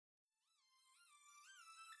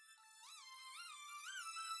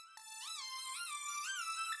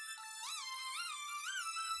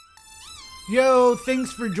Yo,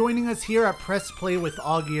 thanks for joining us here at Press Play with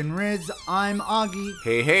Augie and Riz. I'm Augie.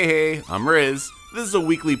 Hey, I'm Riz. This is a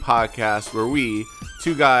weekly podcast where we,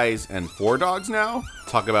 two guys and four dogs now,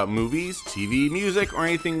 talk about movies, TV, music, or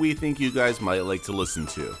anything we think you guys might like to listen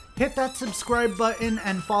to. Hit that subscribe button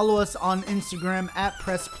and follow us on Instagram at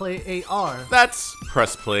PressPlayAR. That's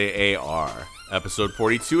PressPlayAR. Episode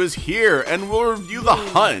 42 is here, and we'll review The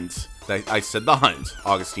Hunt. I said The Hunt,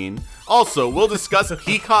 Augustine. Also, we'll discuss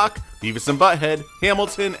Peacock, Beavis and Butthead,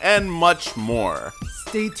 Hamilton, and much more.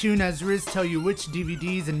 Stay tuned as Riz tell you which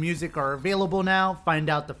DVDs and music are available now, find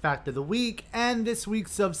out the fact of the week, and this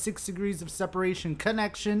week's of 6 Degrees of Separation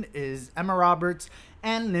connection is Emma Roberts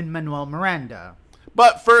and Lin-Manuel Miranda.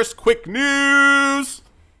 But first, quick news!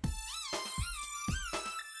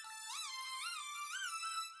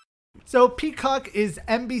 So Peacock is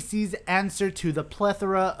NBC's answer to the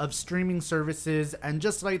plethora of streaming services, and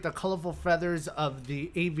just like the colorful feathers of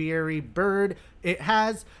the aviary bird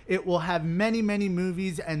it will have many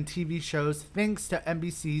movies and TV shows thanks to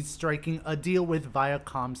NBC's striking a deal with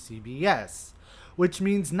Viacom CBS. Which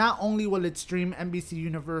means not only will it stream NBC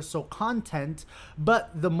Universal content, but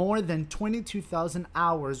the more than 22,000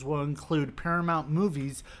 hours will include Paramount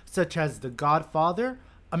movies such as The Godfather,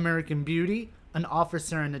 American Beauty, An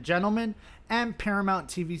Officer and a Gentleman, and Paramount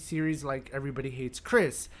TV series like Everybody Hates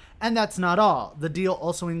Chris. And that's not all. The deal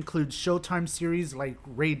also includes Showtime series like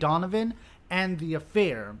Ray Donovan and The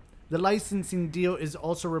Affair. The licensing deal is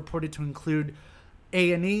also reported to include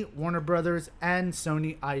A&E, Warner Brothers, and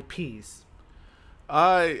Sony IPs.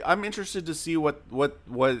 I'm interested to see what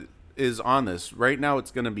is on this. Right now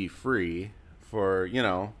it's going to be free for,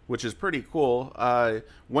 which is pretty cool.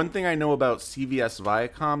 One thing I know about CBS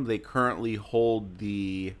Viacom, they currently hold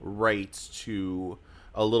the rights to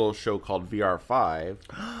a little show called VR5.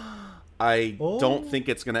 I don't think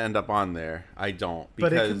it's going to end up on there. I don't.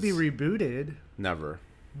 But it could be rebooted. Never.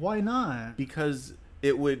 Why not? Because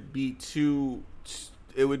it would be too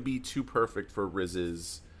perfect for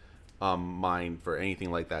Riz's mind for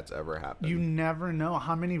anything like that to ever happen. You never know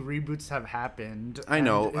how many reboots have happened. I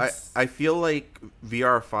know. I feel like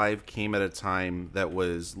VR5 came at a time that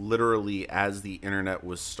was literally as the internet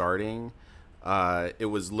was starting. It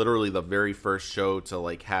was literally the very first show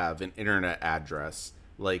to have an internet address.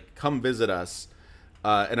 Come visit us.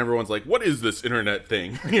 And everyone's like, what is this internet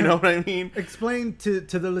thing? You know what I mean? Explain to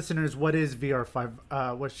the listeners, what is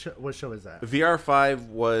VR5? What show is that? VR5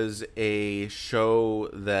 was a show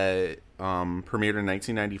that premiered in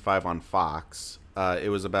 1995 on Fox.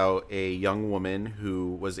 It was about a young woman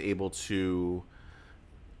who was able to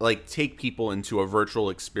take people into a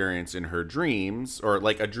virtual experience in her dreams, or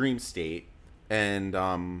a dream state, and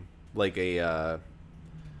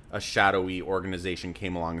a shadowy organization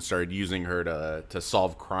came along and started using her to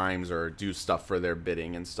solve crimes or do stuff for their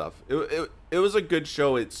bidding and stuff. It was a good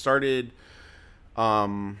show. It started,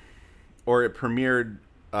 or it premiered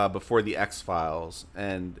before the X-Files,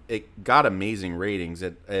 and it got amazing ratings.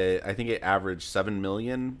 I think it averaged 7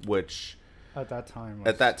 million, which at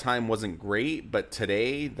that time wasn't great, but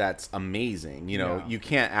today that's amazing. You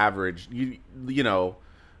can't average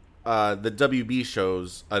the WB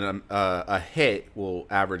shows a hit will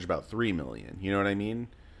average about 3 million. You know what I mean?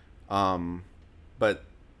 It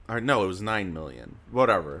was 9 million.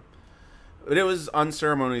 Whatever. But it was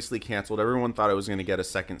unceremoniously canceled. Everyone thought it was going to get a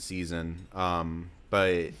second season.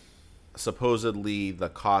 But supposedly the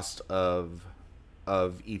cost of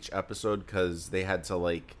each episode, because they had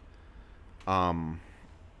to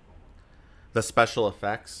the special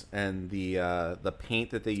effects and the paint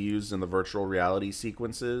that they used in the virtual reality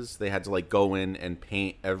sequences, they had to go in and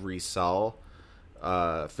paint every cell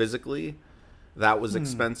physically. That was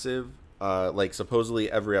expensive.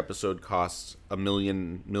 Supposedly every episode costs $1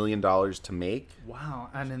 million to make. Wow!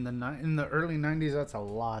 And in the early 90s, that's a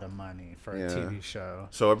lot of money for a TV show.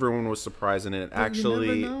 So everyone was surprised, and But you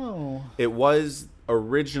never know. It was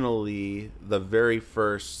originally the very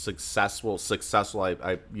first successful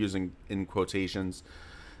I using in quotations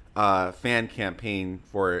fan campaign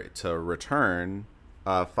for it to return.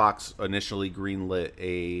 Fox initially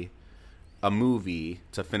greenlit a movie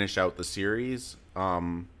to finish out the series,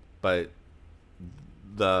 but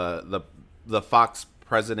the Fox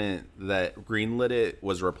president that greenlit it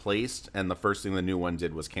was replaced, and the first thing the new one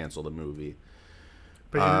did was cancel the movie.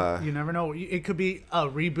 But you never know. It could be a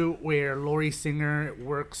reboot where Laurie Singer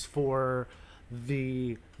works for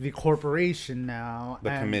the corporation now,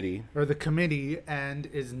 the committee, and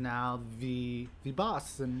is now the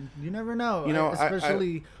boss. And you never know.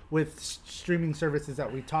 Especially with streaming services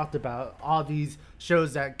that we talked about, all these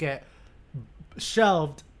shows that get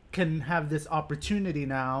shelved can have this opportunity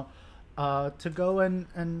now to go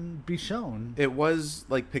and be shown. It was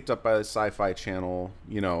like picked up by the Sci-Fi Channel,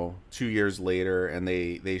 2 years later, and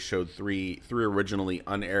they showed three originally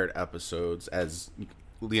unaired episodes as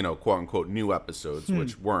quote unquote new episodes,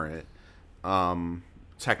 which weren't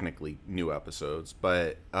technically new episodes,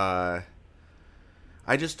 but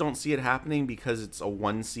I just don't see it happening because it's a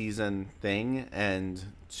 1-season thing, and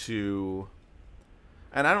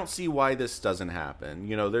I don't see why this doesn't happen.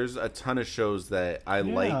 There's a ton of shows that I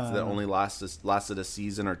liked that only lasted a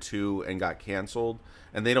season or two and got canceled,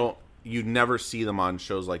 and you never see them on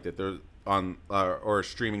shows like that. They're on or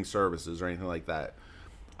streaming services or anything like that.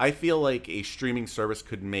 I feel like a streaming service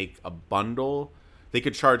could make a bundle. They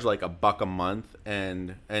could charge like $1 a month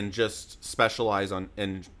and just specialize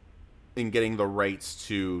in getting the rights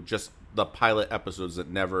to just the pilot episodes that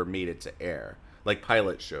never made it to air. Like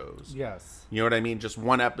pilot shows. Yes. You know what I mean? Just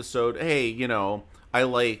one episode. Hey, I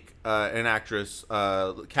like an actress,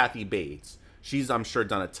 Kathy Bates. She's, I'm sure,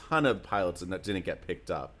 done a ton of pilots and that didn't get picked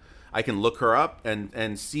up. I can look her up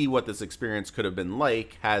and see what this experience could have been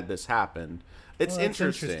like had this happened. It's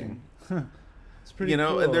interesting. It's pretty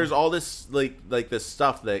cool. And there's all this like this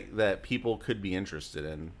stuff that people could be interested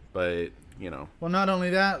in, but Well, not only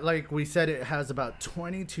that, like we said, it has about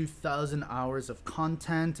 22,000 hours of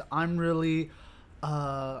content. I'm really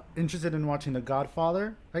interested in watching The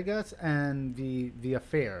Godfather, I guess, and the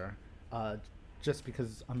Affair, just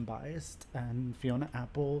because I'm biased and Fiona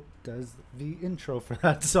Apple does the intro for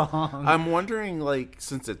that song. I'm wondering, like,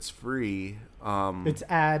 since it's free, it's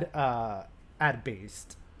ad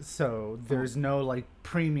based, so there's no like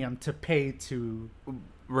premium to pay to.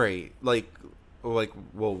 Right,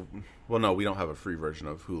 well, no, we don't have a free version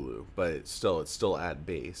of Hulu, but it's still ad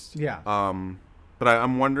based. Yeah. But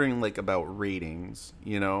I'm wondering like about ratings,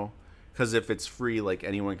 because if it's free, like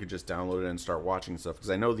anyone could just download it and start watching stuff.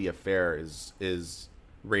 Because I know The Affair is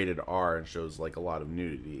rated R and shows like a lot of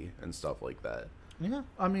nudity and stuff like that. Yeah,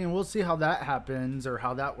 I mean, we'll see how that happens or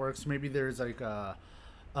how that works. Maybe there's like a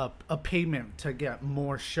payment to get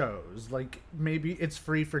more shows. Like maybe it's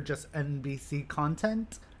free for just NBC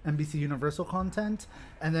content, NBC Universal content,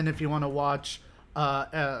 and then if you want to watch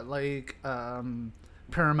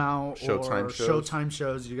Paramount Showtime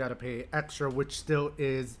shows, you got to pay extra, which still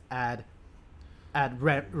is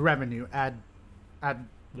revenue, ad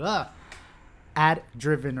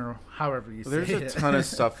driven, or however you say it. There's a ton of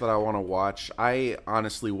stuff that I want to watch. I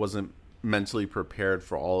honestly wasn't mentally prepared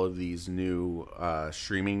for all of these new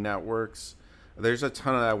streaming networks. There's a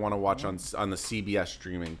ton that I want to watch on the CBS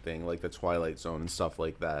streaming thing, like the Twilight Zone and stuff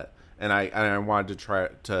like that. And I wanted to try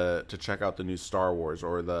to check out the new Star Wars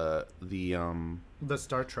or the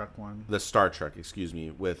Star Trek one. The Star Trek, excuse me,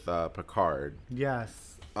 with Picard.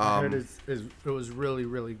 Yes, I heard it was really,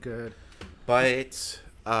 really good. But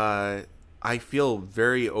I feel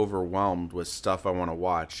very overwhelmed with stuff I want to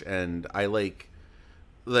watch, and I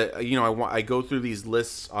I go through these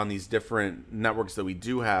lists on these different networks that we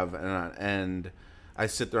do have, and I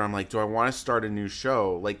sit there. I'm like, do I want to start a new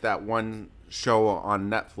show like that one show on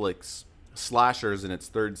Netflix, Slashers, in its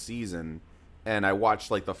 3rd season? And I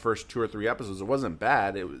watched like the first 2 or 3 episodes. It wasn't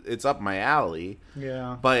bad. It's up my alley.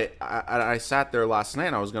 Yeah. But I sat there last night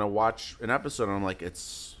and I was gonna watch an episode, and I'm like,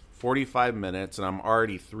 it's 45 minutes, and I'm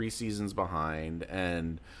already 3 seasons behind,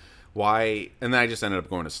 and why? And then I just ended up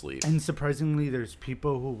going to sleep. And surprisingly, there's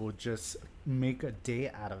people who will just make a day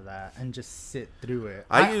out of that and just sit through it.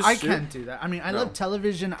 I can't do that. I mean, I love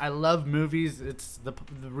television. I love movies. It's the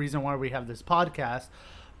reason why we have this podcast.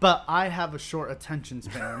 But I have a short attention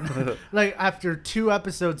span. Like after 2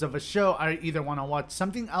 episodes of a show, I either want to watch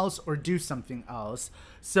something else or do something else.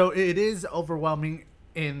 So it is overwhelming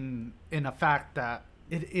in a fact that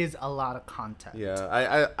it is a lot of content. Yeah,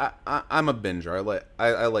 I'm a binger.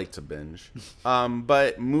 I like to binge.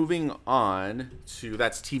 But moving on to,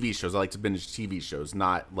 that's TV shows. I like to binge TV shows,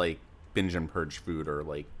 not like binge and purge food or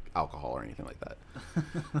like alcohol or anything like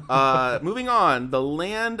that. Moving on, the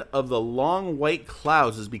land of the long white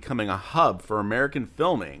clouds is becoming a hub for American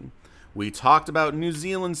filming. We talked about New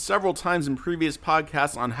Zealand several times in previous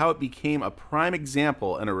podcasts on how it became a prime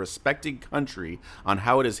example and a respected country on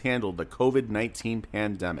how it has handled the COVID-19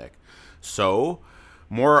 pandemic. So,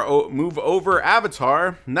 move over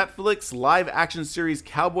Avatar, Netflix live action series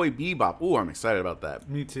Cowboy Bebop. Ooh, I'm excited about that.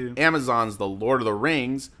 Me too. Amazon's The Lord of the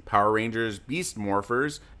Rings, Power Rangers Beast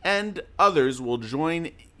Morphers, and others will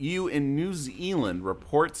join you in New Zealand.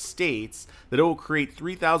 Report states that it will create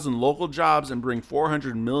 3,000 local jobs and bring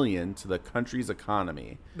 $400 million to the country's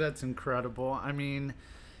economy. That's incredible. I mean,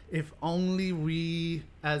 if only we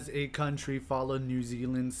as a country followed New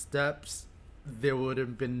Zealand's steps, there would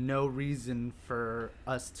have been no reason for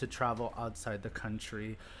us to travel outside the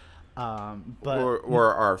country. But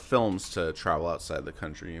or our films to travel outside the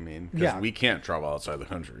country, you mean? Because Yeah. we can't travel outside the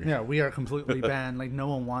country. yeah, we are completely banned. Like, no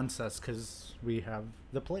one wants us because we have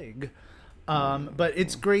the plague. But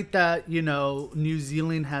it's great that, New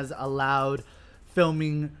Zealand has allowed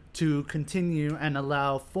filming to continue and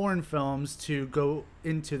allow foreign films to go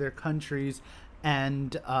into their countries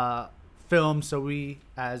and film, so we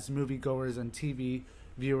as moviegoers and TV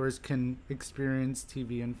viewers can experience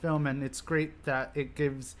TV and film. And it's great that it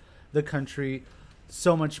gives the country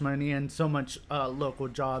so much money and so much local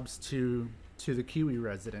jobs to the Kiwi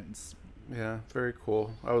residents. Yeah, very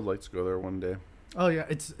cool. I would like to go there one day. Oh yeah,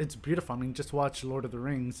 it's beautiful. I mean, just watch Lord of the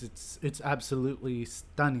Rings. It's absolutely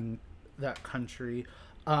stunning, that country.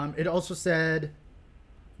 It also said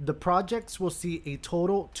the projects will see a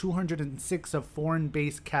total 206 of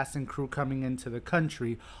foreign-based cast and crew coming into the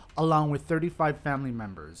country, along with 35 family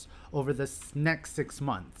members over the next 6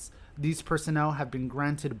 months. These personnel have been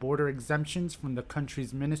granted border exemptions from the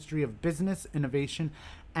country's Ministry of Business, Innovation,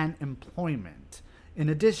 and Employment. In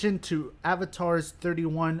addition to Avatar's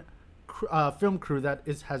 31 film crew that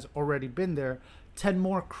has already been there, 10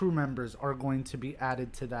 more crew members are going to be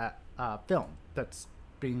added to that film that's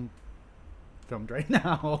being filmed right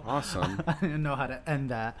now. Awesome. I didn't know how to end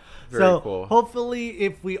that. Very cool. Hopefully,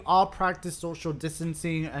 if we all practice social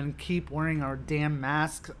distancing and keep wearing our damn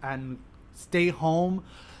masks and stay home,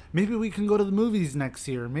 maybe we can go to the movies next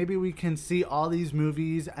year. Maybe we can see all these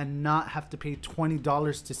movies and not have to pay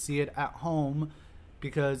 $20 to see it at home,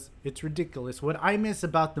 because it's ridiculous. What I miss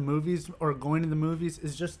about the movies or going to the movies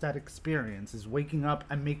is just that experience, is waking up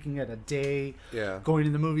and making it a day, going to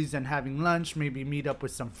the movies and having lunch, maybe meet up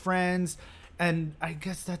with some friends. And I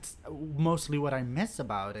guess that's mostly what I miss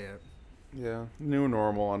about it. Yeah, new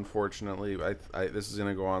normal, unfortunately. This is going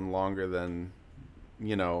to go on longer than,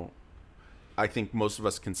 I think most of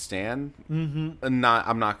us can stand. Mm-hmm. And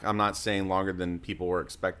I'm not saying longer than people were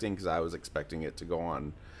expecting, because I was expecting it to go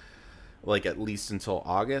on like at least until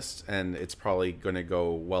August, and it's probably going to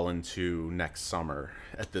go well into next summer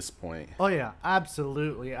at this point. Oh yeah,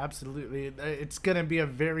 absolutely. It's going to be a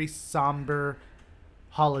very somber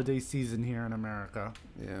holiday season here in America.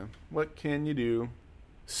 Yeah. What can you do?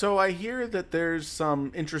 So I hear that there's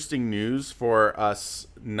some interesting news for us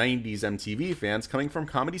 90s MTV fans coming from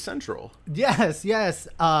Comedy Central. Yes.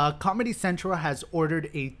 Comedy Central has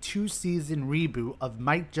ordered a 2-season reboot of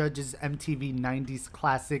Mike Judge's MTV 90s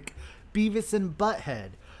classic Beavis and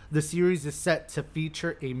Butthead. The series is set to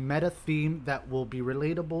feature a meta theme that will be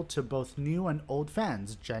relatable to both new and old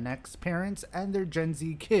fans, Gen X parents, and their Gen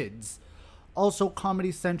Z kids. Also,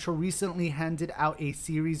 Comedy Central recently handed out a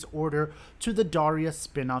series order to the Daria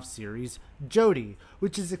spin-off series, Jody,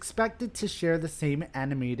 which is expected to share the same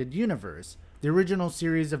animated universe. The original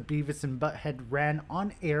series of Beavis and Butthead ran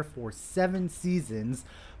on air for 7 seasons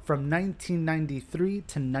from 1993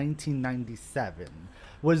 to 1997.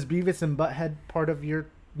 Was Beavis and Butthead part of your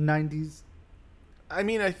 90s? I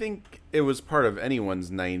mean, I think it was part of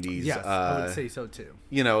anyone's 90s. Yes, I would say so too.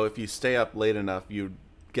 If you stay up late enough, you'd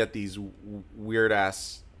get these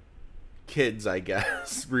weird-ass kids, I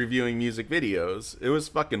guess, reviewing music videos. It was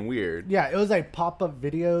fucking weird. Yeah, it was like pop-up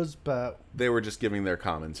videos, but they were just giving their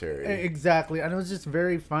commentary. Exactly, and it was just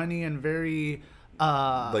very funny and very...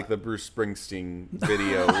 like the Bruce Springsteen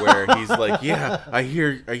video where he's like, "Yeah, I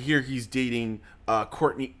hear he's dating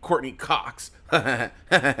Courtney Cox."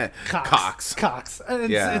 Cox.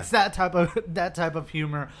 And it's that type of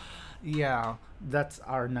humor. Yeah, that's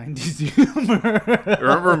our 90s humor.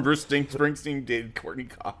 Remember when Bruce Springsteen dated Courtney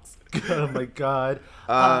Cox? Oh my god.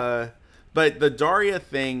 But the Daria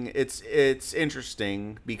thing, it's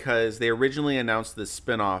interesting because they originally announced this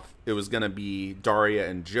spinoff. It was going to be Daria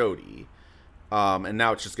and Jody. And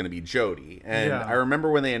now it's just going to be Jody. And I remember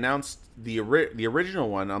when they announced the original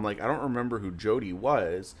one, I'm like, I don't remember who Jody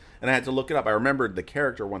was. And I had to look it up. I remembered the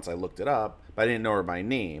character once I looked it up, but I didn't know her by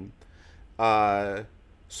name.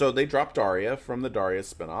 So they dropped Daria from the Daria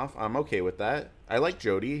spinoff. I'm okay with that. I like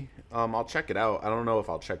Jody. I'll check it out. I don't know if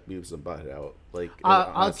I'll check Beavis and Butthead out.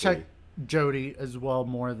 I'll check Jody as well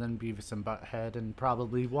more than Beavis and Butthead, and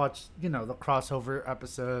probably watch, the crossover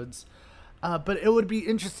episodes. But it would be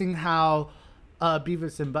interesting how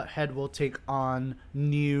Beavis and Butthead will take on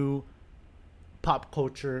new pop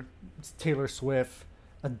culture. Taylor Swift,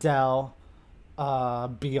 Adele,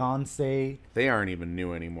 Beyonce. They aren't even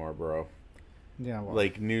new anymore, bro. Yeah, well,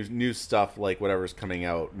 like new stuff, like whatever's coming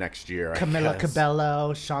out next year. Camila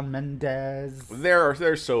Cabello, Shawn Mendes.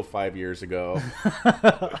 They're so 5 years ago.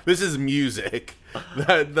 This is music.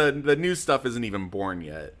 The new stuff isn't even born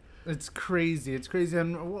yet. It's crazy,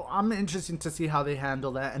 and I'm interested to see how they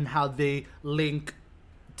handle that and how they link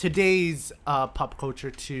today's pop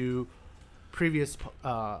culture to previous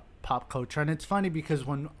pop culture. And it's funny because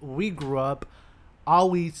when we grew up, all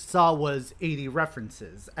we saw was 80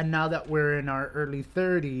 references. And now that we're in our early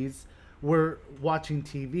 30s, we're watching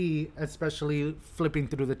TV, especially flipping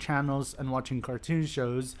through the channels and watching cartoon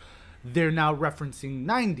shows. They're now referencing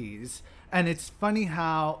 90s. And it's funny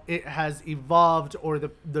how it has evolved, or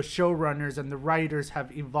the showrunners and the writers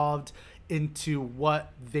have evolved into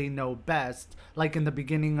what they know best. Like in the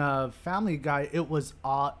beginning of Family Guy, it was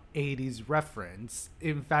all 80s reference.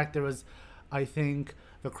 In fact, there was, I think,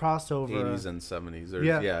 the crossover 80s and 70s. There's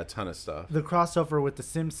a ton of stuff. The crossover with The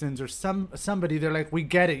Simpsons or somebody, they're like, we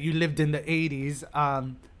get it, you lived in the 80s.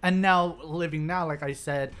 And now, living now, like I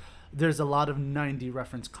said, there's a lot of 90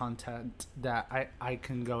 reference content that I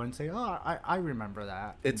can go and say, oh, I remember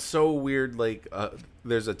that. It's so weird. Like,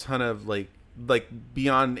 there's a ton of like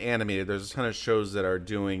beyond animated, there's a ton of shows that are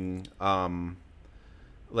doing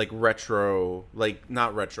like retro, like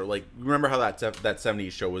not retro, like remember how that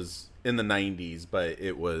 70s show was in the 90s, but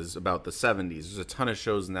it was about the 70s. There's a ton of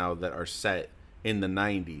shows now that are set in the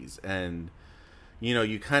 90s, and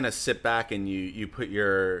you kind of sit back and you put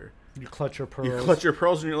your You clutch your pearls. You clutch your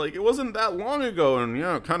pearls, and you're like, it wasn't that long ago, and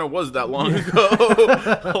it kind of was that long ago.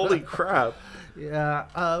 Holy crap. Yeah,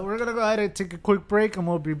 we're going to go ahead and take a quick break, and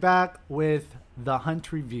we'll be back with the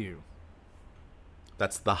Hunt review.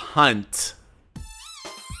 That's The Hunt.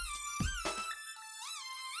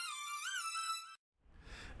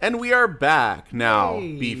 And we are back. Now,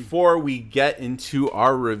 before we get into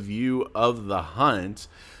our review of The Hunt,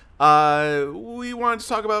 we wanted to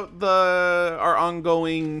talk about our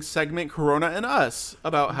ongoing segment, Corona and Us,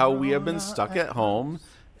 about how we have been stuck at home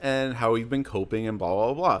and how we've been coping and blah,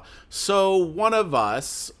 blah, blah. So one of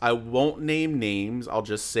us, I won't name names, I'll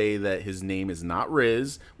just say that his name is not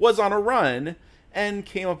Riz, was on a run and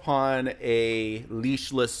came upon a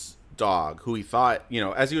leashless dog who he thought,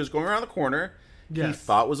 as he was going around the corner, he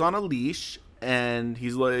thought was on a leash, and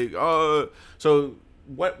he's like, so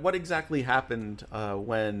what exactly happened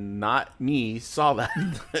when not me saw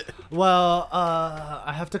that? Well,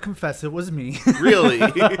 I have to confess, it was me. Really?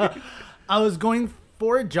 I was going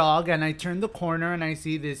for a jog, and I turned the corner, and I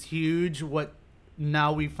see this huge, what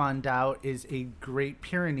now we found out is a Great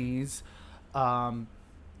Pyrenees,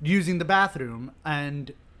 using the bathroom,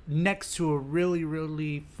 and next to a really,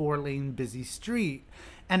 really 4-lane busy street.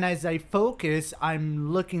 And as I focus,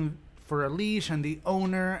 I'm looking for a leash and the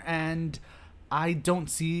owner, and I don't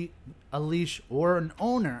see a leash or an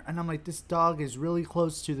owner. And I'm like, this dog is really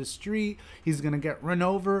close to the street. He's going to get run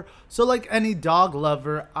over. So like any dog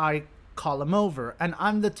lover, I call him over. And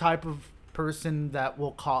I'm the type of person that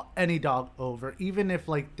will call any dog over. Even if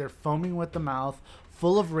like they're foaming with the mouth,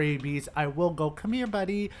 full of rabies, I will go, come here,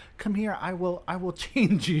 buddy. Come here. I will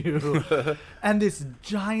change you. And this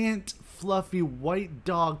giant fluffy white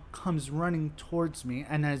dog comes running towards me,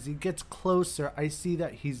 and as he gets closer, I see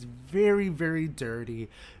that he's very, very dirty,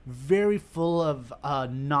 very full of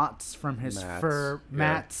knots from his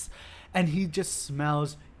mats, and he just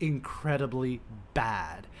smells incredibly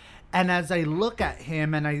bad. And as I look at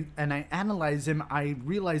him and I analyze him, I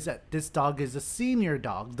realize that this dog is a senior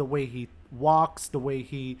dog. The way he walks, the way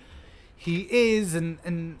he is,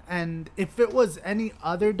 and if it was any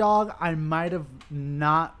other dog, I might have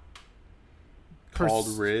not called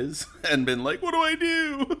Riz and been like, what do I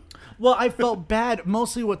do? Well, I felt bad.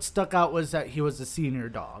 Mostly what stuck out was that he was a senior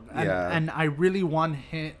dog. And I really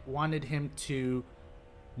wanted him to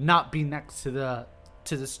not be next to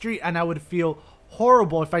the street. And I would feel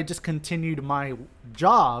horrible if I just continued my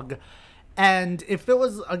jog. And if it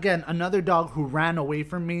was, again, another dog who ran away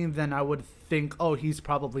from me, then I would think, oh, he's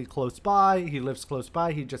probably close by. He lives close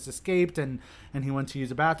by. He just escaped and he went to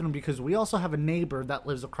use a bathroom, because we also have a neighbor that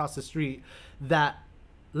lives across the street that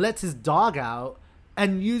lets his dog out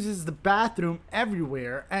and uses the bathroom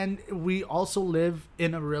everywhere. And we also live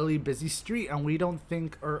in a really busy street, and we don't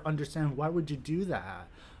think or understand, why would you do that?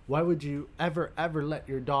 Why would you ever let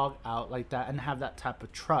your dog out like that and have that type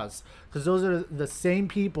of trust? Because those are the same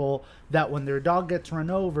people that when their dog gets run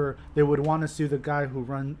over, they would want to sue the guy who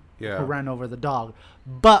ran over the dog.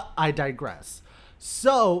 But I digress.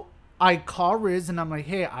 So I call Riz and I'm like,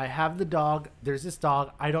 hey, I have the dog. There's this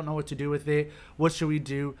dog. I don't know what to do with it. What should we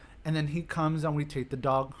do? And then he comes and we take the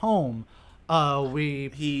dog home.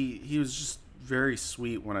 He was just very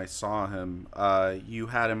sweet when I saw him. You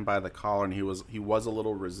had him by the collar, and he was a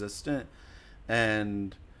little resistant,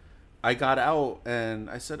 and I got out and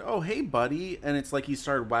I said, "Oh, hey, buddy." And it's like he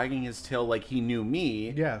started wagging his tail like he knew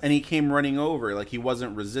me. Yes. And he came running over like he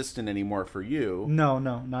wasn't resistant anymore for you. No,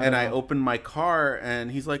 not And at I all. opened my car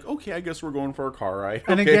and he's like, "Okay, I guess we're going for a car ride."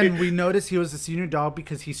 And Okay. again, we noticed he was a senior dog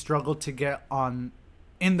because he struggled to get on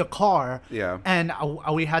in the car. Yeah. And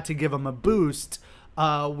we had to give him a boost.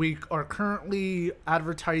 We are currently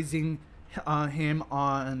advertising him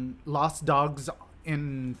on Lost Dogs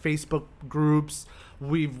in Facebook groups.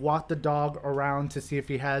 We've walked the dog around to see if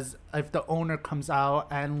the owner comes out,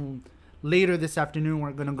 and later this afternoon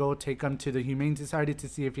we're gonna go take him to the Humane Society to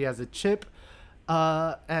see if he has a chip,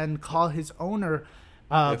 and call his owner.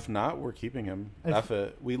 If not, we're keeping him. F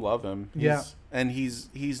it. We love him. And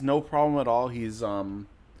he's no problem at all. He's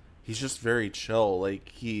just very chill.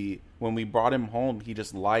 Like when we brought him home, he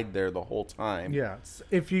just lied there the whole time. Yeah.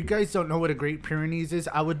 If you guys don't know what a Great Pyrenees is,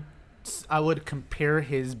 I would compare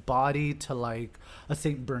his body to like a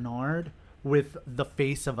Saint Bernard with the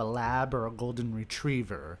face of a lab or a golden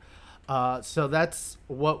retriever. So that's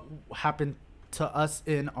what happened to us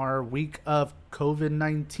in our week of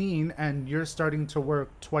COVID-19, and you're starting to work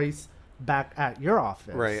twice back at your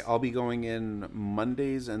office. Right. I'll be going in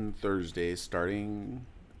Mondays and Thursdays starting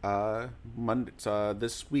Monday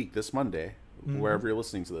this Monday, wherever you're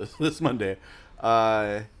listening to this Monday.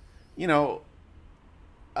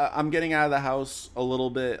 I'm getting out of the house a little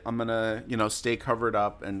bit. I'm gonna, stay covered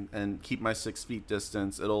up and keep my 6 feet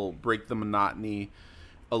distance. It'll break the monotony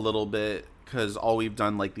a little bit because all we've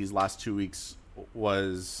done like these last 2 weeks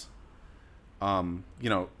was, go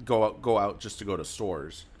out just to go to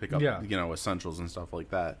stores, pick up, essentials and stuff like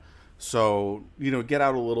that. So, get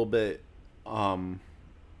out a little bit,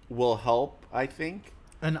 will help, I think.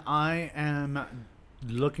 And I am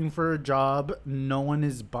looking for a job. No one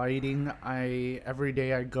is biting. Every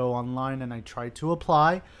day I go online and I try to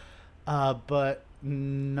apply, but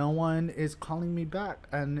no one is calling me back,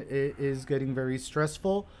 and it is getting very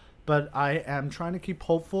stressful. But I am trying to keep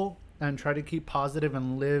hopeful and try to keep positive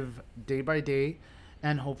and live day by day,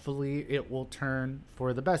 and hopefully it will turn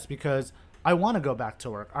for the best, because I want to go back to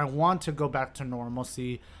work. I want to go back to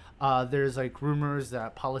normalcy. There's like rumors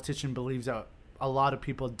that politician believes that a lot of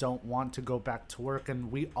people don't want to go back to work,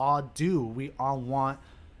 and we all do. We all want.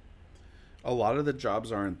 A lot of the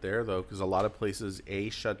jobs aren't there though, because a lot of places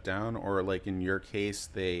shut down, or like in your case,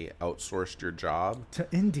 they outsourced your job to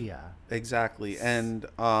India. Exactly, and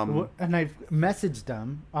I've messaged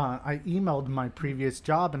them. I emailed my previous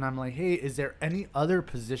job, and I'm like, "Hey, is there any other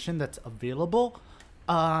position that's available?"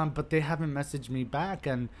 But they haven't messaged me back,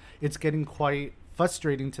 and it's getting quite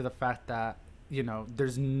frustrating to the fact that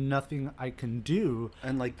there's nothing I can do.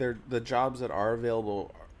 And like the jobs that are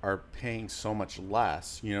available are paying so much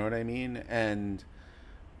less, you know what I mean? And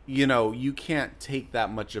you can't take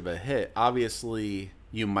that much of a hit. Obviously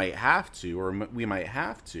you might have to, or we might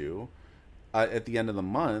have to at the end of the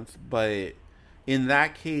month, but in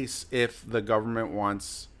that case, if the government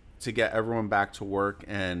wants to get everyone back to work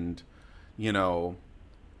and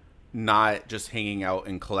not just hanging out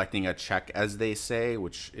and collecting a check, as they say,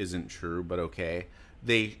 which isn't true, but okay,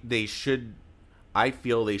 they should, I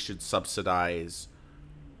feel they should subsidize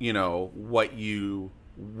what you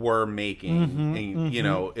were making, and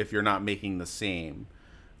if you're not making the same,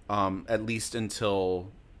 at least until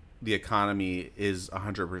the economy is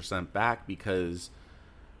 100% back, because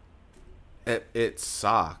it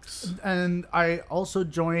sucks. And I also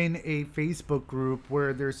join a Facebook group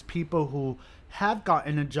where there's people who have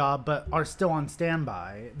gotten a job but are still on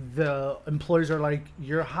standby. The employers are like,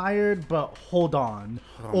 "You're hired, but hold on,"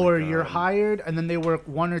 or "You're hired," and then they work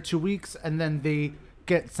 1 or 2 weeks and then they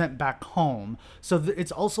get sent back home. So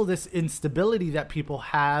it's also this instability that people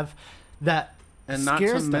have that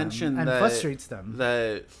scares them and frustrates them.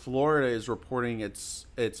 That Florida is reporting its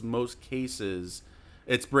most cases.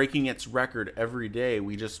 It's breaking its record every day.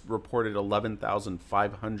 We just reported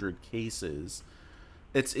 11,500 cases.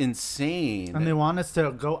 It's insane. And they want us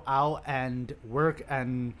to go out and work.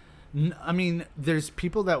 And I mean, there's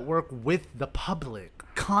people that work with the public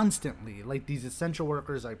constantly, like these essential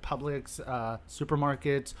workers like Publix,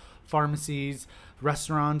 supermarkets, pharmacies,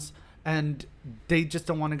 restaurants. And they just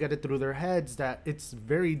don't want to get it through their heads that it's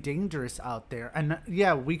very dangerous out there. And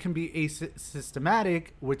yeah, we can be asymptomatic,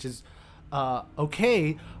 which is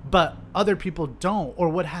okay, but other people don't. Or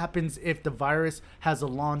what happens if the virus has a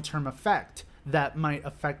long-term effect that might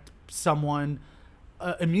affect someone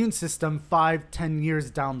immune system 5-10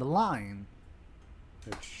 years down the line?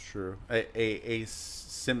 It's true.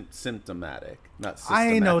 Symptomatic, not systematic.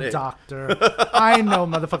 I ain't no doctor. I know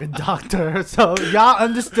motherfucking doctor. So y'all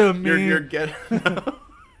understood me. You're getting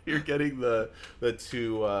You're getting the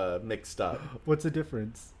two mixed up. What's the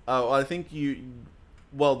difference? Oh, I think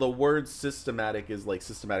well, the word systematic is like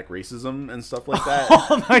systematic racism and stuff like that.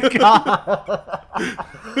 Oh my god!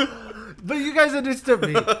 But you guys understood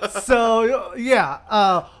me. So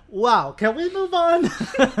yeah. Wow. Can we move on?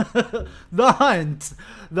 The Hunt.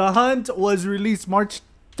 The Hunt was released March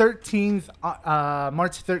 13th,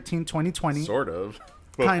 2020. Sort of.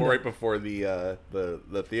 Right before the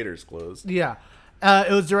theaters closed. Yeah.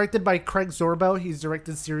 It was directed by Craig Zorbo. He's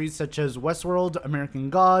directed series such as Westworld, American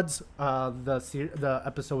Gods. The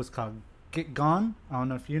episode was called Get Gone. I don't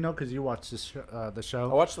know if you know because you watched the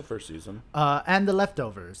show. I watched the first season. And The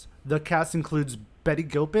Leftovers. The cast includes Betty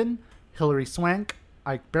Gilpin, Hilary Swank,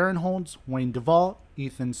 Ike Barinholtz, Wayne Duvall,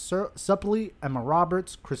 Ethan Suplee, Emma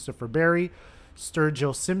Roberts, Christopher Barry,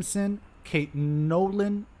 Sturgill Simpson, Kate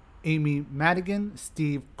Nolan, Amy Madigan,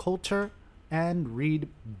 Steve Coulter, and Reed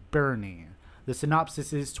Birney. The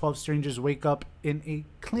synopsis is 12 strangers wake up in a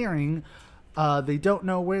clearing. They don't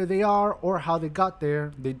know where they are or how they got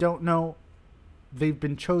there. They don't know they've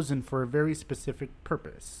been chosen for a very specific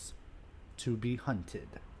purpose, to be hunted.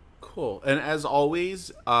 Cool. And as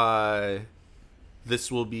always,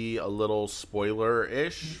 this will be a little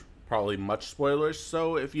spoiler-ish, probably much spoilers.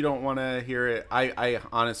 So if you don't want to hear it, I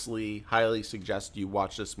honestly highly suggest you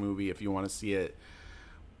watch this movie if you want to see it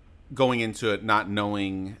going into it not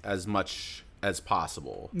knowing as much as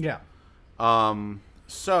possible. Yeah.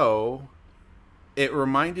 So it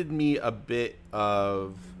reminded me a bit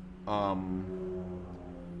of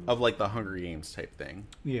like the Hunger Games type thing.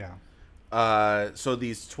 Yeah. So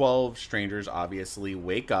these 12 strangers obviously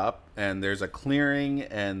wake up and there's a clearing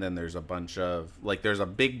and then there's a bunch of like there's a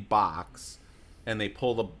big box and they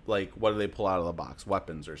pull the what do they pull out of the box?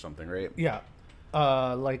 Weapons or something, right? Yeah.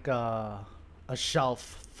 Like a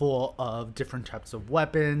shelf full of different types of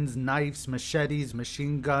weapons, knives, machetes,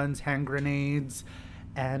 machine guns, hand grenades,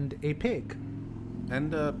 and a pig.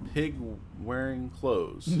 And a pig wearing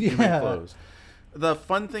clothes. Yeah. Human clothes. The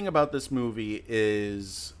fun thing about this movie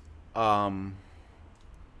is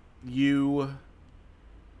you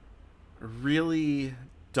really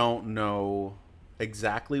don't know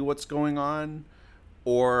exactly what's going on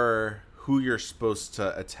or who you're supposed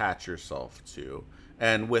to attach yourself to.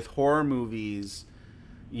 And with horror movies,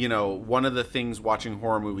 you know, one of the things watching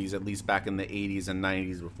horror movies, at least back in the 80s and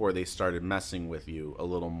 90s before they started messing with you a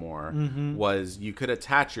little more, was you could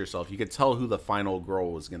attach yourself. You could tell who the final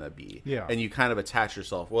girl was going to be. Yeah. And you kind of attach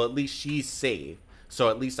yourself. Well, at least she's safe. So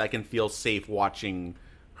at least I can feel safe watching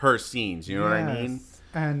her scenes. You know what I mean?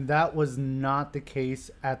 And that was not the case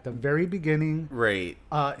at the very beginning. Right.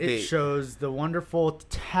 It shows the wonderful,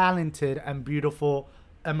 talented, and beautiful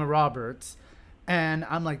Emma Roberts. And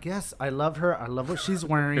I'm like, yes, I love her. I love what she's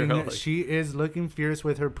wearing. Really? She is looking fierce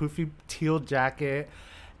with her poofy teal jacket.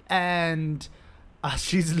 And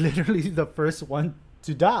she's literally the first one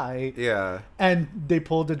to die. Yeah. And they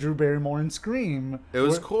pulled the Drew Barrymore and Scream. It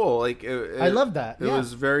was cool. Like I love that. It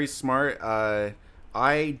was very smart.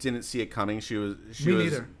 I didn't see it coming. She was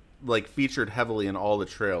neither. Like featured heavily in all the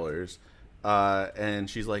trailers. And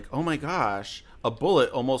she's like, "Oh my gosh, a bullet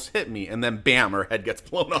almost hit me," and then bam, her head gets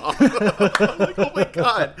blown off. I'm like, "Oh my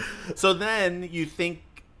god!" So then you think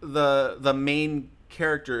the main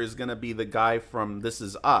character is gonna be the guy from This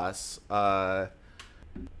Is Us,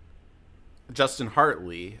 Justin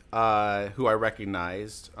Hartley, who I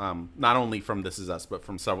recognized not only from This Is Us but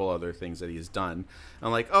from several other things that he's done.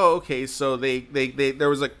 I'm like, oh, okay, so they there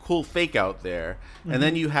was a cool fake out there, and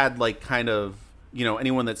then you had like kind of, you know,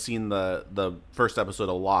 anyone that's seen the first episode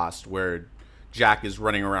of Lost where Jack is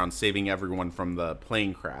running around saving everyone from the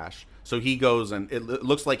plane crash. So he goes and it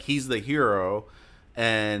looks like he's the hero,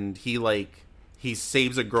 and he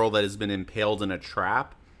saves a girl that has been impaled in a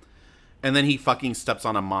trap. And then he fucking steps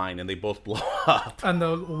on a mine, and they both blow up. And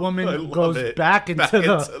the woman goes back into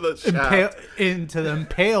the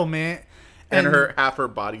impalement, and her half her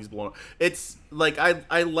body's blown up. It's like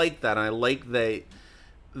I like that, and I like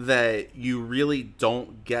that you really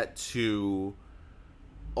don't get to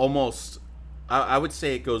almost. I would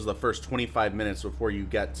say it goes the first 25 minutes before you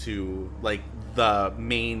get to like the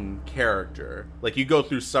main character. Like you go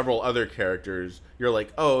through several other characters. You're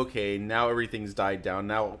like, oh, okay, now everything's died down.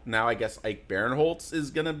 Now I guess Ike Barinholtz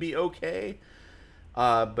is gonna be okay.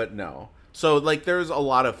 But no. So like, there's a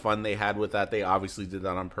lot of fun they had with that. They obviously did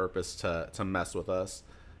that on purpose to mess with us,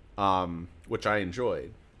 which I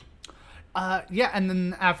enjoyed. Yeah, and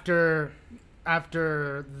then after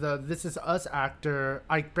the This Is Us actor,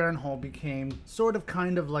 Ike Barinholtz became sort of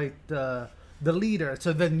kind of like the leader.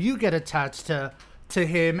 So then you get attached to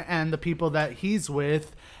him and the people that he's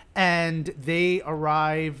with, and they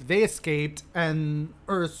arrive. They escaped,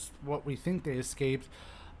 or what we think they escaped,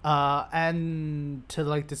 and to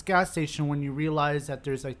like this gas station when you realize that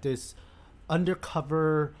there's like this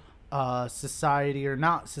undercover society, or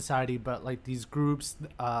not society, but like these groups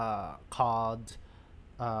called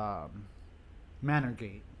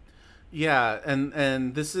Manorgate. Yeah,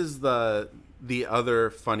 and this is the other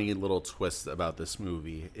funny little twist about this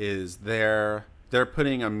movie is they're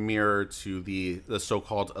putting a mirror to the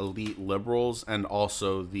so-called elite liberals and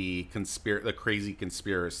also the crazy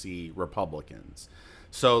conspiracy Republicans.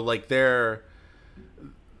 So like they're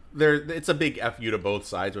it's a big F you to both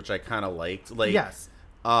sides, which I kind of liked. Like Yes.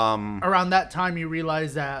 Around that time, you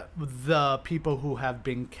realize that the people who have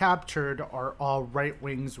been captured are all right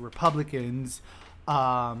wings Republicans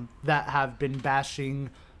that have been bashing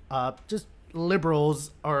just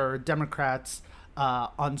liberals or Democrats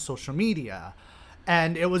on social media.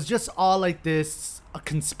 And it was just all like this a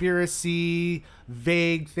conspiracy,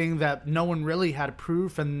 vague thing that no one really had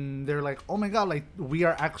proof. And they're like, oh my God, like we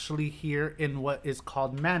are actually here in what is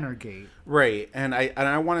called Manorgate. Right, and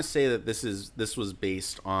I want to say that this was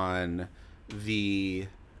based on the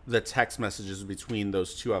text messages between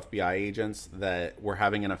those two FBI agents that were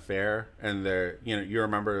having an affair, and they're you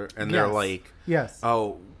remember, and they're like, yes,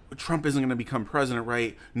 oh, Trump isn't going to become president,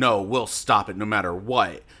 right? No, we'll stop it no matter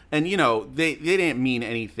what. And they didn't mean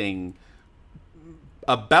anything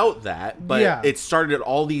about that, but it started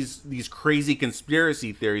all these crazy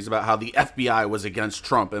conspiracy theories about how the FBI was against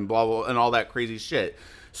Trump and blah blah and all that crazy shit.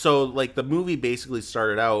 So like the movie basically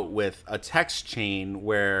started out with a text chain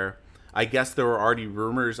where I guess there were already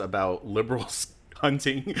rumors about liberals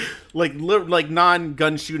hunting, like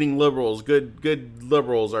non-gun shooting liberals, good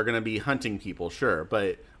liberals are going to be hunting people, sure,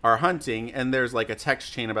 but are hunting. And there's like a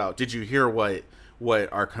text chain about, did you hear what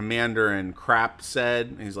our commander in crap said?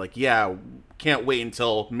 And he's like, yeah, can't wait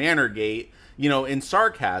until Manorgate, in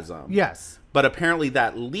sarcasm. Yes. But apparently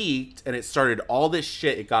that leaked, and it started all this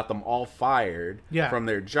shit. It got them all fired from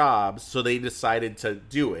their jobs, so they decided to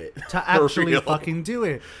do it. To actually fucking do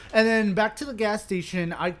it. And then back to the gas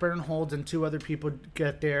station, Ike Barinholtz and two other people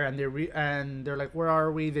get there, and they're like, where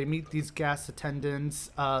are we? They meet these gas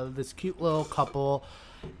attendants, this cute little couple,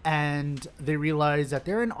 and they realize that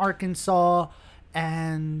they're in Arkansas,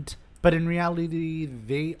 but in reality,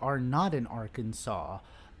 they are not in Arkansas.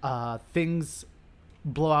 Things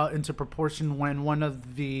blow out into proportion when one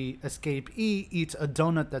of the escapee eats a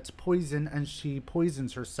donut that's poison, and she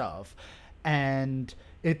poisons herself, and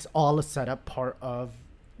it's all a setup part of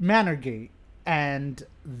Manorgate, and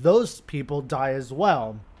those people die as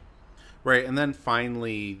well. Right, and then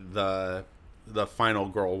finally the final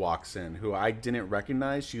girl walks in, who I didn't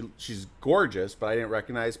recognize. She's gorgeous, but I didn't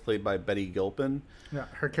recognize, played by Betty Gilpin. Yeah,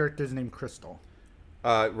 her character's named Crystal.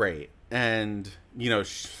 Right, and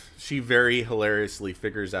she very hilariously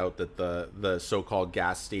figures out that the so-called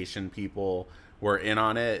gas station people were in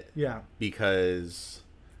on it. Yeah, because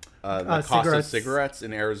the cost of cigarettes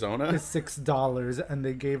in Arizona is $6, and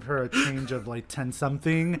they gave her a change of like 10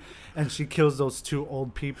 something, and she kills those two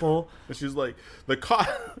old people. And she's like, the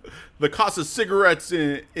cost of cigarettes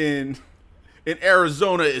in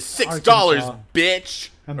Arizona is $6, bitch,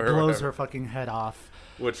 and blows her fucking head off.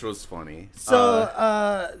 Which was funny.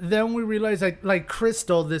 So then we realize like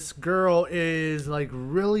Crystal, this girl, is like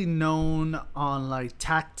really known on like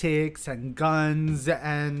tactics and guns,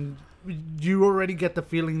 and you already get the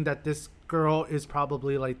feeling that this girl is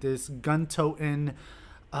probably like this gun-toting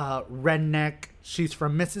redneck. She's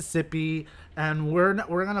from Mississippi, and we're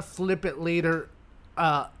gonna flip it later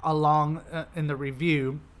along in the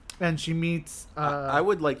review, and she meets. I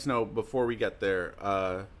would like to know before we get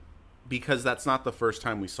there. Because that's not the first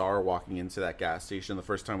time we saw her walking into that gas station. The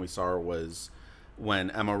first time we saw her was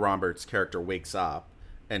when Emma Roberts' character wakes up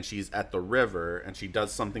and she's at the river and she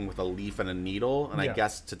does something with a leaf and a needle, and I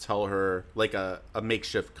guess to tell her, like a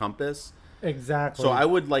makeshift compass. Exactly. So I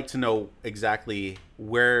would like to know exactly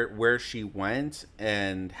where she went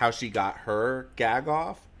and how she got her gag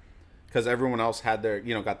off, because everyone else had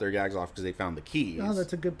got their gags off because they found the keys. Oh,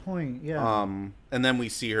 that's a good point. Yeah. And then we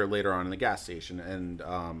see her later on in the gas station,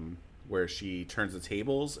 and where she turns the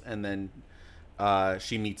tables, and then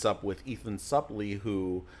she meets up with Ethan Suplee,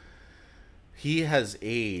 who he has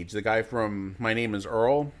aged. The guy from My Name is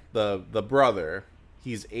Earl, the brother,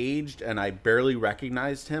 he's aged, and I barely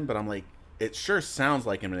recognized him, but I'm like, it sure sounds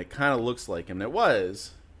like him, and it kind of looks like him. And it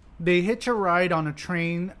was. They hitch a ride on a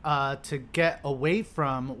train to get away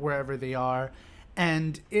from wherever they are,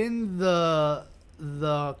 and in the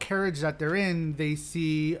carriage that they're in, they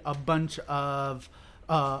see a bunch of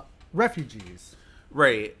refugees.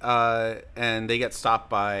 Right, and they get stopped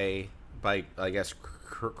by I guess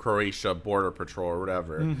Croatia Border Patrol or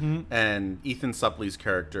whatever. And Ethan Suplee's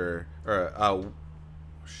character,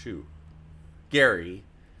 Gary.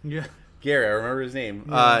 Yeah. Gary, I remember his name.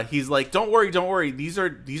 Yeah. He's like, don't worry. These are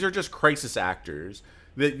just crisis actors.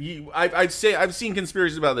 I've seen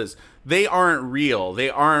conspiracies about this. They aren't real. They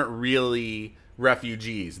aren't really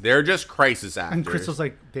refugees. They're just crisis actors. And Crystal's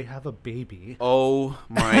like, they have a baby. Oh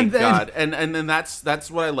my god! And then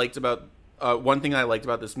that's what I liked about. One thing I liked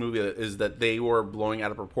about this movie is that they were blowing out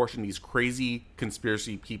of proportion these crazy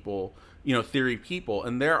conspiracy people, theory people,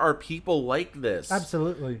 and there are people like this.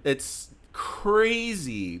 Absolutely, it's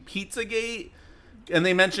crazy. Pizzagate, and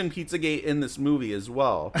they mentioned Pizzagate in this movie as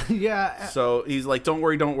well. Yeah. So he's like, don't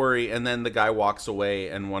worry, and then the guy walks away,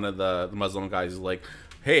 and one of the Muslim guys is like,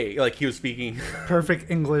 hey, like he was speaking perfect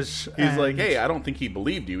English. He's like, hey, I don't think he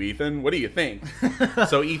believed you, Ethan. What do you think?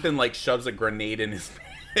 So Ethan like shoves a grenade in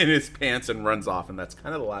his pants and runs off, and that's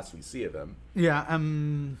kind of the last we see of him. Yeah,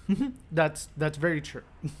 that's very true.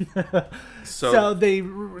 So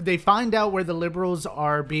they find out where the liberals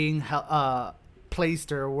are being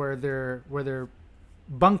placed, or where their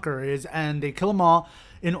bunker is, and they kill them all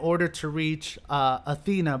in order to reach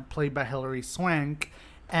Athena, played by Hilary Swank.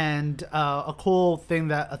 And a cool thing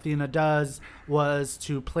that Athena does was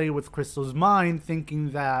to play with Crystal's mind,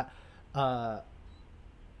 thinking that the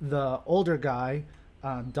older guy,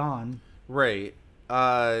 Don. Right.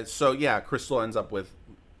 So yeah, Crystal ends up with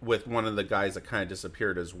one of the guys that kind of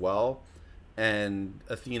disappeared as well. And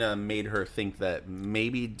Athena made her think that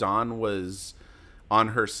maybe Don was on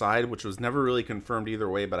her side, which was never really confirmed either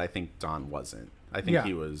way, but I think Don wasn't. I think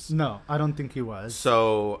he was. No, I don't think he was.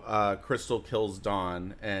 So Crystal kills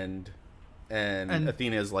Dawn, and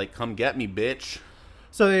Athena is like, "Come get me, bitch."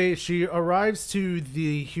 So she arrives to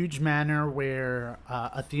the huge manor where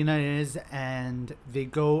Athena is, and they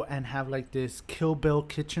go and have like this Kill Bill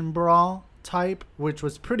kitchen brawl type, which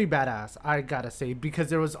was pretty badass, I gotta say, because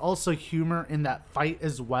there was also humor in that fight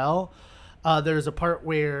as well. There's a part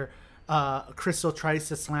where Crystal tries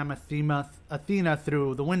to slam Athena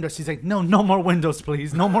through the window. She's like, no more windows,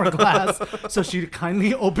 please. No more glass. So she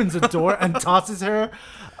kindly opens a door and tosses her.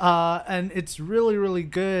 And it's really, really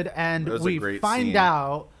good. And we find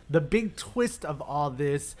out the big twist of all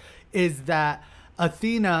this is that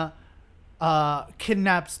Athena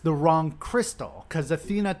kidnaps the wrong Crystal, because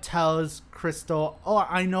Athena tells Crystal, oh,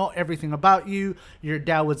 I know everything about you. Your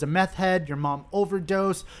dad was a meth head. Your mom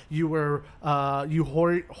overdosed. You were you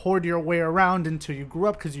hoard your way around until you grew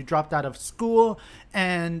up because you dropped out of school.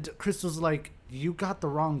 And Crystal's like, you got the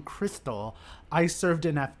wrong Crystal. I served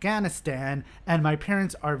in Afghanistan, and my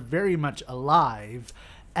parents are very much alive.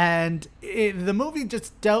 And the movie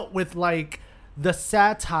just dealt with like the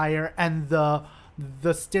satire and the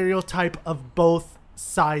stereotype of both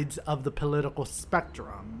sides of the political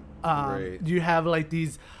spectrum. Right. You have like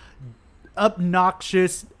these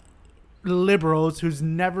obnoxious liberals who's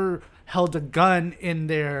never held a gun in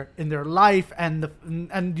their life,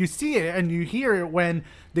 and you see it and you hear it when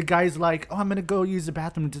the guy's like, oh, I'm gonna go use the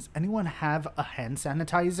bathroom. Does anyone have a hand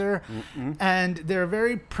sanitizer? Mm-mm. And they're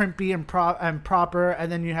very primpy and proper.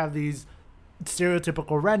 And then you have these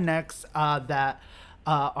stereotypical rednecks that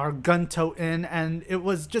are gun toting, and it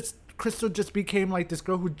was just Crystal just became like this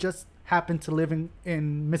girl who just happened to live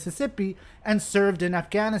in Mississippi and served in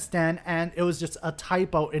Afghanistan, and it was just a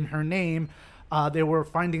typo in her name. They were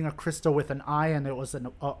finding a Crystal with an I, and it was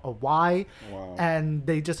a Y. Wow. And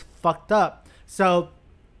they just fucked up. So,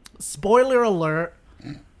 spoiler alert,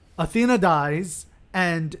 Athena dies,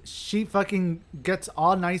 and she fucking gets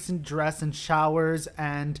all nice and dressed and showers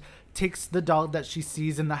and takes the dog that she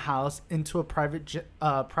sees in the house into a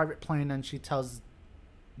private plane, and she tells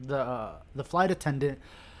the flight attendant,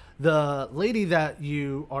 the lady that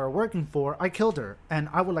you are working for, I killed her, and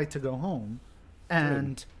I would like to go home.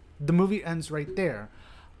 And the movie ends right there.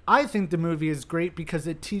 I think the movie is great because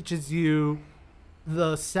it teaches you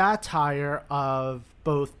the satire of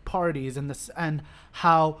both parties and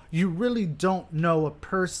how you really don't know a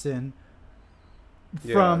person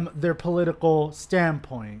from their political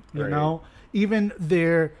standpoint, you know? Even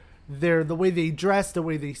their the way they dress, the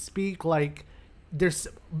way they speak, like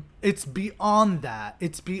it's beyond that.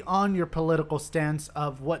 It's beyond your political stance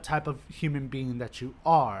of what type of human being that you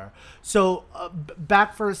are. So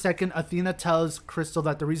back for a second, Athena tells Crystal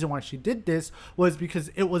that the reason why she did this was because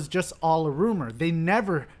it was just all a rumor. They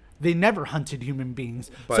never hunted human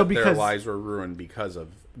beings. But so their lives were ruined because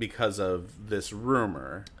of this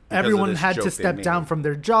rumor. Everyone had to step down from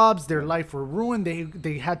their jobs. Their life were ruined.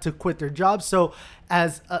 They had to quit their jobs. So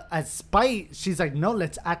as spite, she's like, no,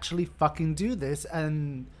 let's actually fucking do this.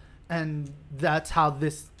 And that's how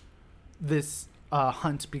this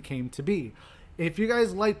hunt became to be. If you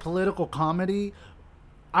guys like political comedy,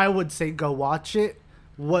 I would say go watch it.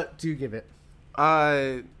 What do you give it?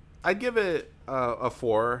 I'd give it a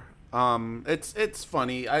 4. It's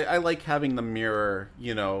funny. I like having the mirror,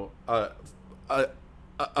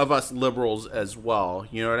 of us liberals as well.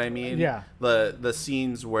 You know what I mean? Yeah. The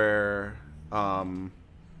scenes where the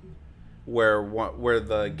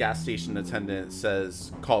gas station attendant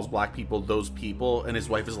calls black people those people, and his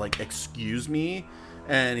wife is like, "Excuse me,"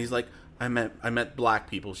 and he's like, I meant black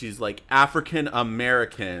people. She's like, African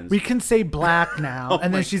Americans. We can say black now. Oh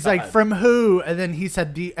And then my she's God. like, from who? And then he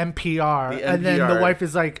said the NPR. The And then the NPR. wife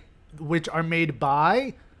is like, which are made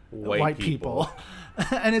by White people.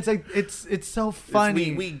 people. And it's like, it's so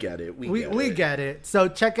funny. We get it. We get it. So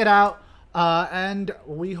check it out. And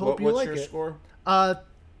we hope you What's like your it. score?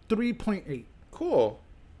 3.8. Cool.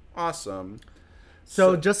 Awesome.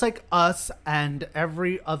 So just like us and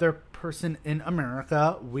every other person in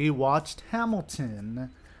America, we watched Hamilton.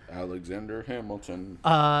 Alexander Hamilton.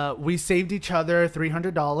 We saved each other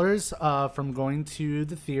 $300 from going to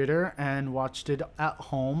the theater and watched it at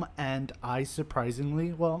home. And I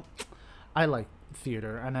surprisingly, I like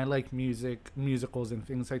theater and I like musicals and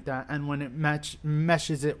things like that. And when it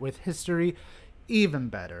meshes it with history, even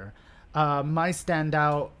better. My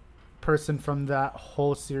standout person from that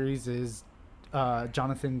whole series is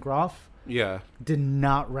Jonathan Groff. Yeah. Did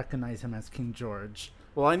not recognize him as King George.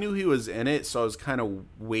 Well, I knew he was in it, so I was kind of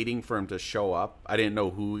waiting for him to show up. I didn't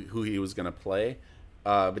know who he was going to play,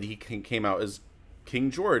 but he came out as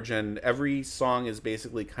King George, and every song is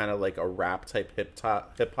basically kind of like a rap type hip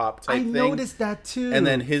hop type thing. I noticed that too. And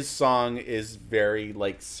then his song is very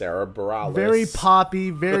like Sarah Bareilles, very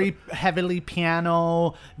poppy, very heavily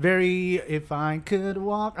piano, very "If I Could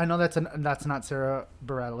Walk." I know that's not Sarah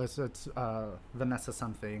Bareilles. It's Vanessa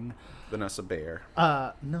something. Vanessa Bayer.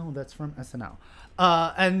 No, that's from SNL.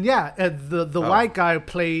 And yeah, the white guy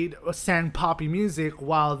sang poppy music,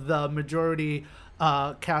 while the majority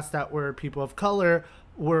cast that were people of color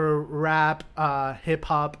were rap, hip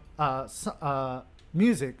hop,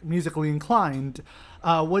 musically inclined.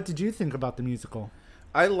 What did you think about the musical?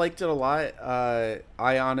 I liked it a lot.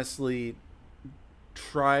 I honestly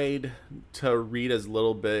tried to read as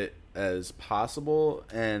little bit as possible,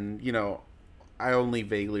 and I only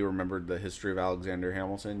vaguely remembered the history of Alexander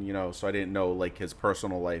Hamilton, so I didn't know like his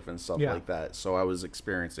personal life and stuff like that. So I was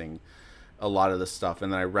experiencing a lot of the stuff,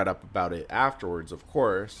 and then I read up about it afterwards, of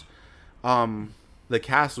course. The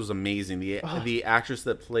cast was amazing. The actress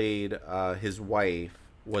that played his wife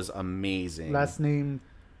was amazing. Last name?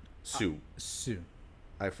 Sue. Sue.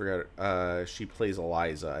 I forgot. She plays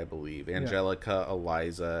Eliza, I believe. Angelica,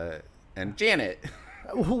 Eliza, and Janet.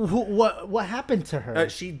 What happened to her?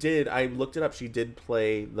 She did. I looked it up. She did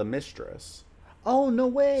play the mistress. Oh, no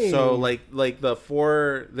way. So like the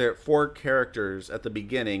four characters at the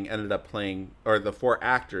beginning ended up playing, or the 4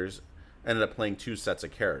 actors ended up playing 2 sets of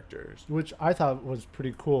characters, which I thought was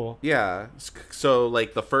pretty cool. Yeah. So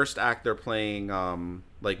like the first act they're playing,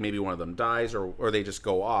 like maybe one of them dies or they just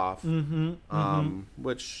go off.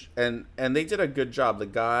 Which and they did a good job. The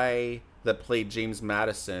guy that played James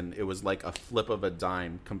Madison, it was like a flip of a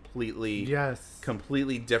dime. Completely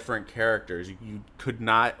different characters. You could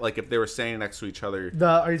not, like, if they were standing next to each other.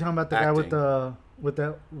 Are you talking about the acting. guy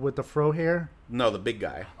with the fro hair? No, the big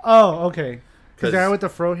guy. Oh, okay. Because the guy with the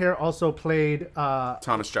fro hair also played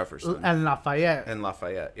Thomas Jefferson and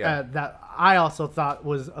Lafayette. Yeah. That I also thought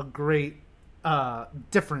was a great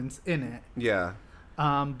difference in it. Yeah.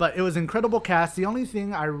 But it was incredible cast. The only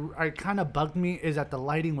thing I kind of bugged me is that the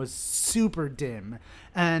lighting was super dim,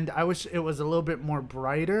 and I wish it was a little bit more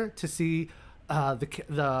brighter to see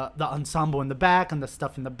the ensemble in the back and the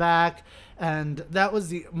stuff in the back. And that was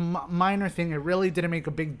the minor thing. It really didn't make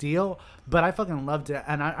a big deal, but I fucking loved it,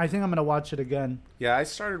 and I think I'm gonna watch it again. Yeah, I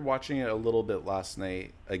started watching it a little bit last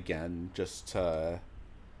night again, just to.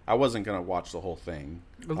 I wasn't gonna watch the whole thing.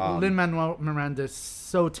 Lin-Manuel Miranda is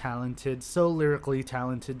so talented, so lyrically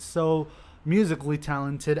talented, so musically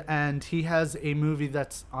talented, and he has a movie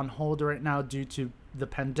that's on hold right now due to the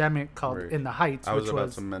pandemic called In the Heights. I was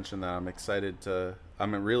about to mention that.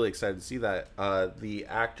 I'm really excited to see that. The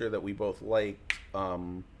actor that we both like,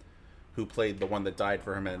 who played the one that died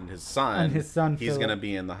for him and his son, he's Philip. gonna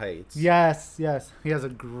be in the Heights. Yes, he has a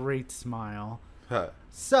great smile.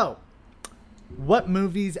 So, what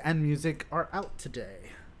movies and music are out today?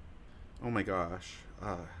 Oh my gosh.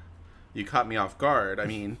 You caught me off guard. I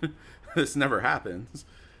mean, this never happens.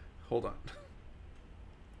 Hold on.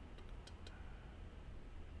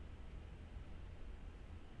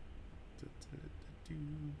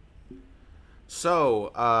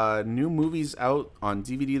 So, new movies out on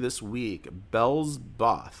DVD this week. Bell's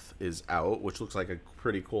Bath is out, which looks like a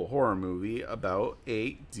pretty cool horror movie about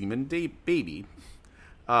a demon baby.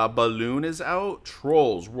 Balloon is out.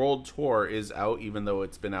 Trolls World Tour is out, even though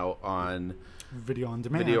it's been out on Video on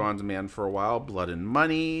demand. Video on demand for a while. Blood and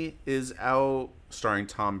Money is out, starring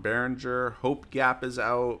Tom Berenger. Hope Gap is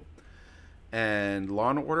out. And Law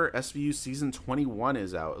and Order SVU Season 21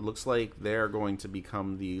 is out. It looks like they're going to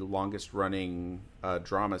become the longest running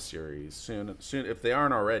drama series soon, if they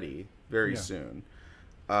aren't already, very soon.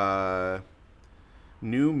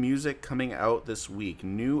 New music coming out this week.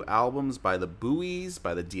 New albums by the Buoys,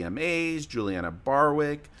 by the DMAs, Juliana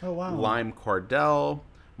Barwick, Lime Cordell,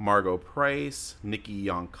 Margot Price, Nikki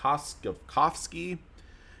Yankovsky,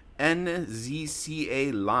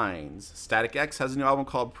 NZCA Lines. Static X has a new album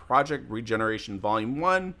called Project Regeneration Volume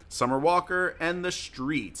 1. Summer Walker and The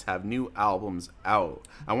Streets have new albums out.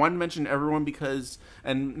 I wanted to mention everyone because,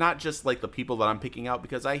 and not just like the people that I'm picking out,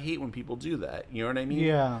 because I hate when people do that. You know what I mean?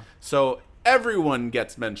 Yeah. So everyone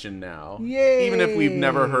gets mentioned now. Yay! Even if we've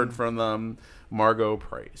never heard from them. Margot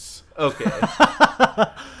Price. Okay.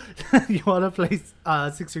 You want to play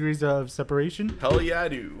 6 Degrees of Separation? Hell yeah, I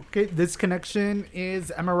do. Okay, this connection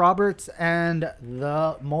is Emma Roberts and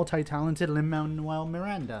the multi-talented Lin-Manuel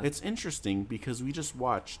Miranda. It's interesting because we just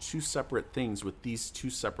watched two separate things with these two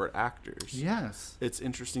separate actors. Yes. It's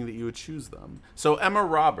interesting that you would choose them. So Emma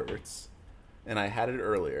Roberts, and I had it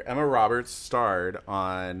earlier, Emma Roberts starred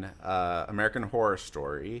on American Horror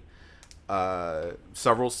Story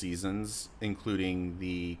several seasons, including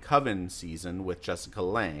the Coven season with Jessica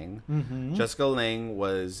Lange. Mm-hmm. Jessica Lange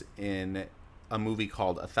was in a movie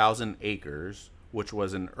called 1,000 Acres, which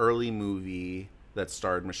was an early movie that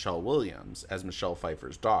starred Michelle Williams as Michelle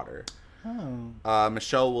Pfeiffer's daughter. Oh.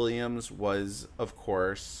 Michelle Williams was, of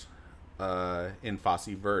course, in Fosse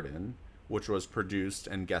Verdon, which was produced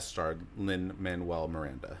and guest starred Lin-Manuel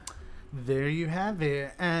Miranda. There you have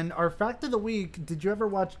it. And our fact of the week, did you ever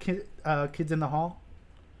watch Kids in the Hall?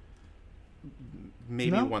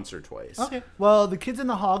 Maybe once or twice. Okay. Well, the Kids in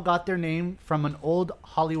the Hall got their name from an old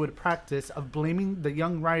Hollywood practice of blaming the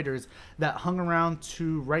young writers that hung around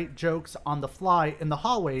to write jokes on the fly in the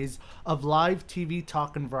hallways of live TV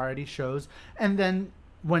talk and variety shows. And then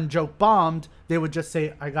when joke bombed, they would just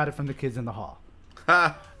say, I got it from the Kids in the Hall.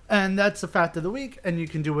 Ha! And that's the fact of the week, and you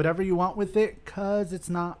can do whatever you want with it, because it's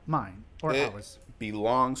not mine or ours. It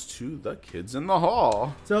belongs to the Kids in the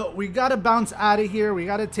Hall. So we got to bounce out of here. We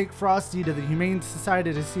got to take Frosty to the Humane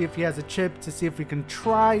Society to see if he has a chip, to see if we can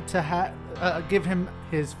try to give him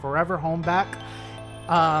his forever home back.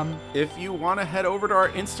 If you want to head over to our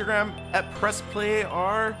Instagram at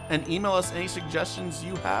PressPlayAR and email us any suggestions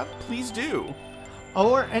you have, please do.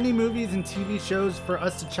 Or any movies and TV shows for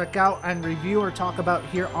us to check out and review or talk about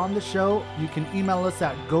here on the show, you can email us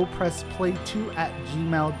at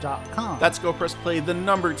gopressplay2@gmail.com. That's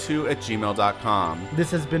gopressplay2@gmail.com.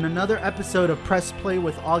 This has been another episode of Press Play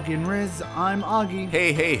with Augie and Riz. I'm Augie.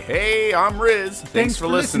 Hey, I'm Riz. Thanks for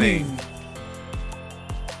listening.